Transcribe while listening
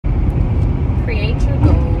create your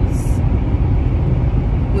goals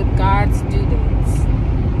with God's due dates.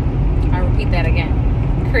 I repeat that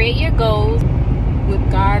again. Create your goals with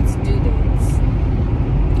God's due dates.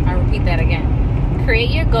 I repeat that again.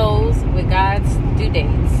 Create your goals with God's due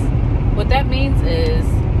dates. What that means is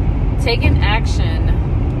taking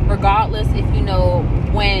action regardless if you know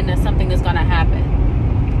when something is going to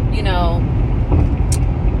happen. You know,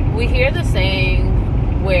 we hear the saying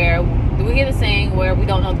where we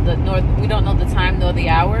don't know the time nor the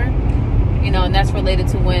hour. You know, and that's related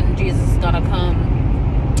to when Jesus is going to come,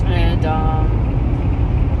 and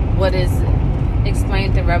what is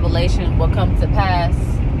explained in Revelation will come to pass,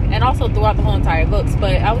 and also throughout the whole entire books.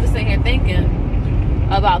 But I was just sitting here thinking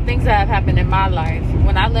about things that have happened in my life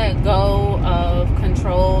when I let go of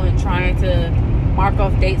control and trying to mark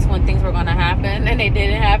off dates when things were going to happen, and they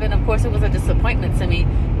didn't happen. Of course, it was a disappointment to me.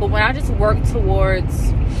 But when I just worked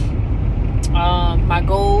towards my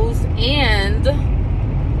goals and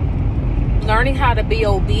learning how to be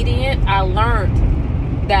obedient, I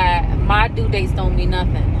learned that my due dates don't mean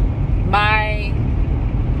nothing. My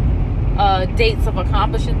dates of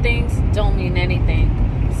accomplishing things don't mean anything.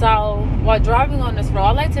 So while driving on this road,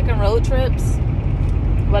 I like taking road trips,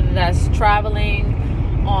 whether that's traveling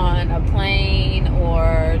on a plane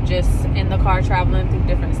or just in the car traveling through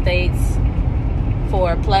different states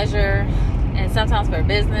for pleasure and sometimes for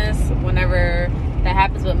business. Whenever that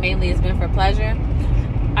happens, but mainly it's been for pleasure,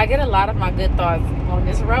 I get a lot of my good thoughts on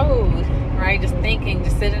this road, right? Just thinking,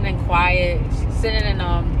 just sitting in quiet, sitting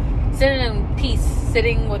in peace,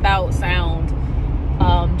 sitting without sound,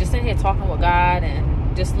 just sitting here talking with God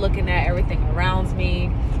and just looking at everything around me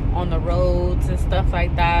on the roads and stuff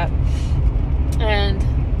like that.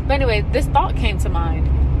 But anyway, this thought came to mind.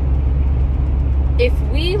 If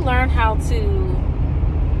we learn how to,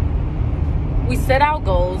 we set our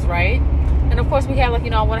goals, right? And of course we have, like, you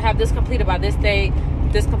know, I want to have this completed by this day,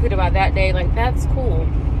 this completed by that day. Like, that's cool.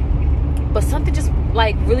 But something just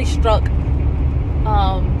like really struck,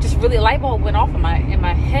 just really a light bulb went off in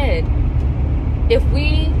my head. If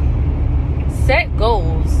we set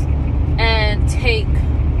goals and take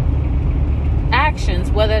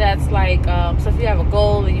actions, whether that's like, so if you have a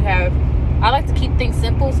goal and I like to keep things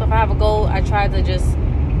simple. So if I have a goal, I try to just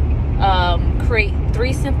create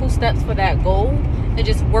 3 simple steps for that goal and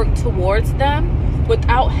just work towards them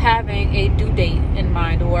without having a due date in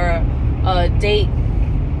mind or a date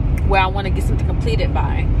where I want to get something completed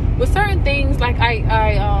by. With certain things, like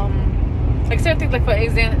like certain things, like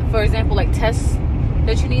for example, like tests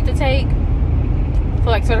that you need to take for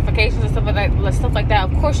like certifications and stuff like that.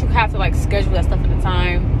 Of course, you have to like schedule that stuff at a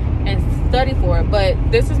time and study for it. But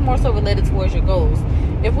this is more so related towards your goals.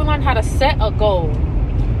 If we learn how to set a goal,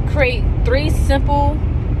 create 3 simple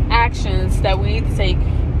actions that we need to take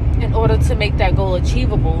in order to make that goal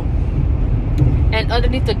achievable, and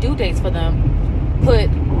underneath the due dates for them, put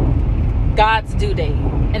God's due date.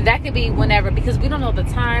 And that could be whenever, because we don't know the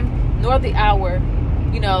time nor the hour.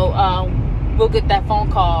 You know, we'll get that phone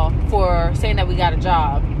call for saying that we got a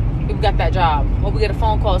job. We got that job. Or we get a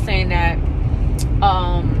phone call saying that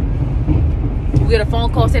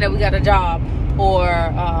we got a job. Or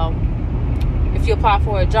if you apply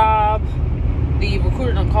for a job, the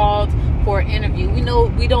recruiter done called for an interview. We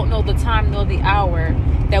don't know the time nor the hour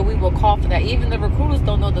that we will call for that. Even the recruiters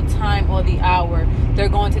don't know the time or the hour they're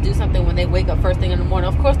going to do something when they wake up first thing in the morning.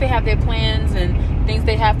 Of course, they have their plans and things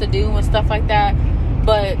they have to do and stuff like that.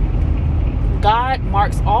 But God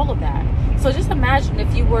marks all of that. So just imagine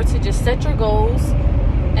if you were to just set your goals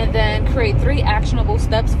and then create 3 actionable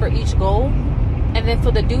steps for each goal. And then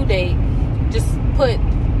for the due date, just put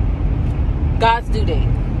God's due date.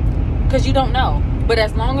 Because you don't know. But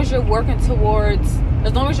as long as you're working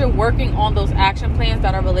on those action plans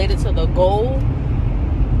that are related to the goal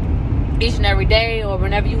each and every day, or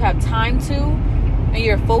whenever you have time to, and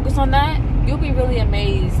you're focused on that, you'll be really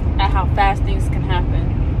amazed at how fast things can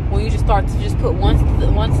happen. When you just start to just put one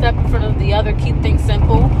step in front of the other, keep things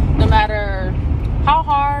simple, no matter how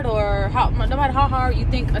hard you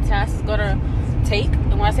think a task is gonna take.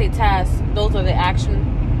 And when I say tasks, those are the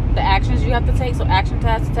actions you have to take. So action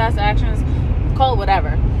tasks, task actions, call it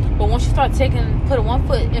whatever. But once you start putting one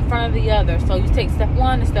foot in front of the other, so you take step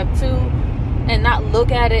 1 and step 2, and not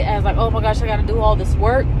look at it as like, oh my gosh, I gotta do all this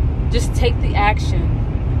work. Just take the action,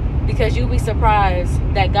 because you'll be surprised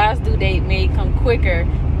that God's due date may come quicker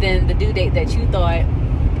than the due date that you thought.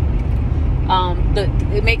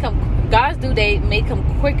 God's due date may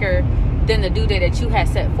come quicker than the due date that you had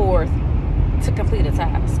set forth to complete a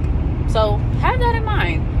task. So have that in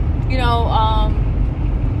mind. You know,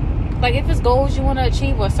 like if it's goals you want to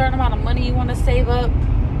achieve, or a certain amount of money you want to save up,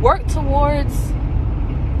 work towards,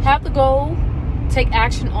 have the goal, take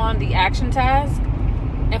action on the action task.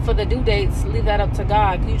 And for the due dates, leave that up to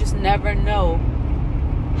God. You just never know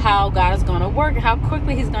how God is going to work, how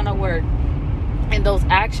quickly he's going to work. And those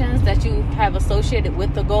actions that you have associated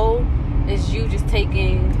with the goal is you just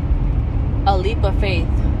taking a leap of faith,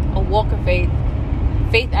 a walk of faith,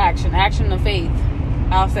 faith action of faith,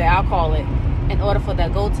 I'll call it, in order for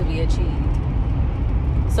that goal to be achieved.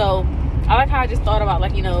 So I like how I just thought about,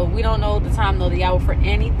 like, we don't know the time nor the hour for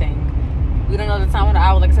anything. We don't know the time or the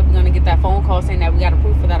hour. Like I said, we're going to get that phone call saying that we got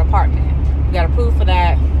approved for that apartment. We got approved for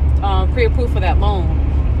that, pre-approved for that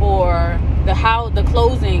loan, or the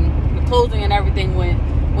closing and everything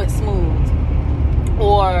went smooth.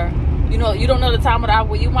 Or, you don't know the time or the hour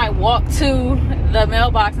where you might walk to the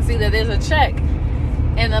mailbox and see that there's a check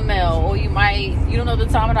in the mail. Or you don't know the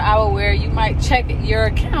time or the hour where you might check your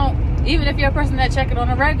account, even if you're a person that check it on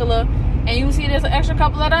a regular, and you see there's an extra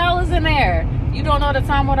couple of dollars in there. You don't know the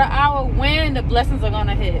time or the hour when the blessings are going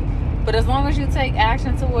to hit. But as long as you take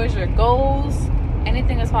action towards your goals,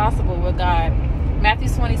 anything is possible with God. Matthew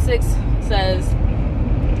 26 says,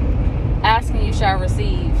 ask and you shall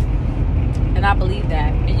receive. And I believe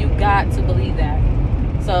that. And you got to believe that.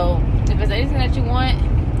 So if there's anything that you want,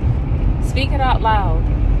 speak it out loud.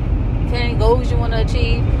 If any goals you want to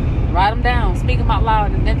achieve, write them down. Speak them out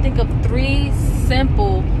loud. And then think of three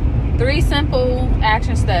simple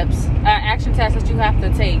action steps, action tasks that you have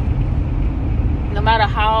to take. No matter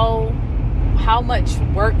how much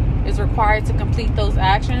work is required to complete those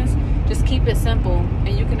actions, just keep it simple,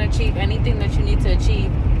 and you can achieve anything that you need to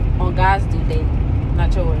achieve on God's due date,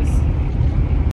 not yours.